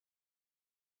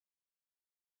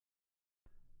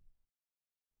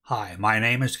Hi, my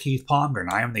name is Keith Palmer, and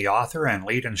I am the author and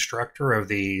lead instructor of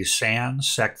the SANS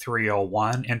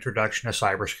SEC301 Introduction to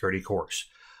Cybersecurity course.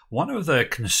 One of the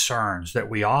concerns that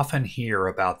we often hear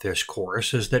about this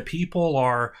course is that people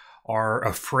are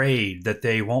afraid that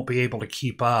they won't be able to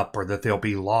keep up or that they'll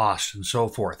be lost and so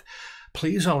forth.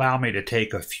 Please allow me to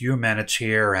take a few minutes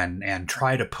here and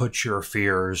try to put your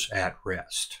fears at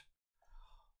rest.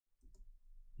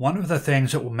 One of the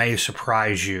things that may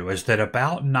surprise you is that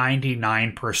about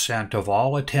 99% of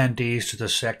all attendees to the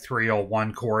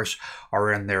SEC301 course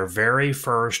are in their very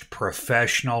first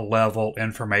professional level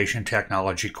information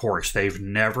technology course. They've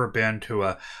never been to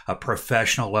a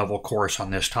professional level course on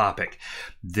this topic.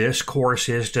 This course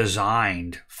is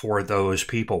designed for those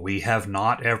people. We have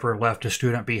not ever left a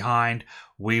student behind.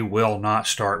 We will not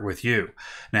start with you.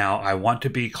 Now, I want to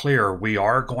be clear, we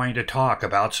are going to talk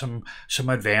about some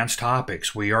advanced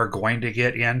topics. We are going to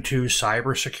get into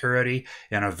cybersecurity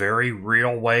in a very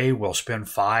real way. We'll spend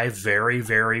 5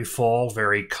 very full,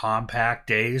 very compact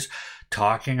days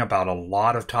talking about a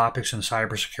lot of topics in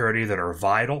cybersecurity that are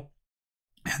vital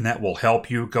and that will help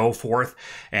you go forth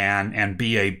and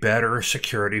be a better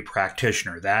security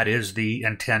practitioner. That is the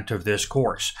intent of this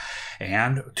course.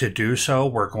 And to do so,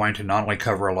 we're going to not only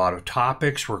cover a lot of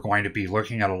topics, we're going to be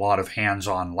looking at a lot of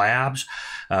hands-on labs,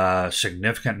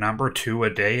 significant number, 2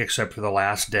 a day except for the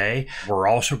last day. We're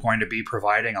also going to be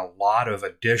providing a lot of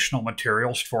additional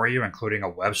materials for you, including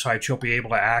a website you'll be able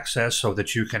to access so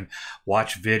that you can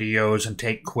watch videos and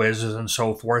take quizzes and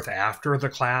so forth after the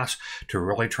class to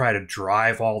really try to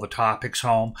drive all the topics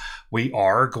home. We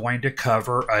are going to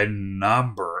cover a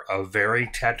number of very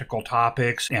technical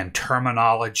topics and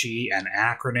terminology and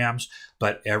acronyms,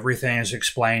 but everything is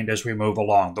explained as we move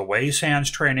along. The way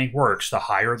SANS training works, the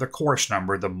higher the course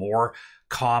number, the more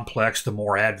complex, the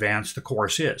more advanced the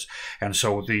course is. And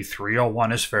so the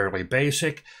 301 is fairly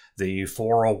basic. The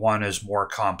 401 is more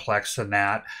complex than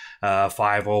that.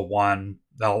 501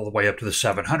 all the way up to the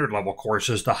 700 level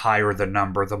courses, the higher the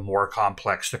number, the more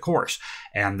complex the course,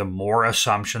 and the more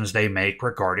assumptions they make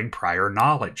regarding prior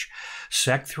knowledge.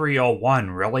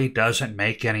 SEC301 really doesn't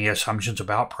make any assumptions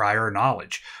about prior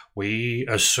knowledge. We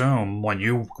assume when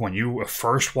you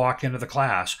first walk into the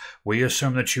class, we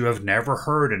assume that you have never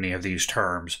heard any of these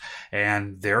terms,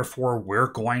 and therefore we're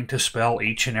going to spell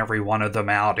each and every one of them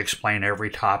out, explain every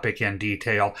topic in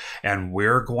detail, and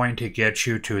we're going to get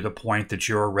you to the point that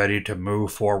you're ready to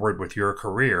move forward with your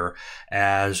career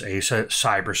as a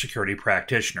cybersecurity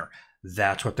practitioner.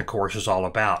 That's what the course is all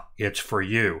about. It's for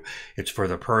you. It's for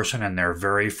the person in their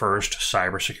very first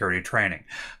cybersecurity training.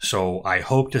 So I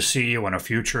hope to see you in a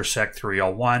future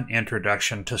SEC301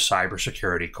 Introduction to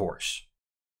Cybersecurity course.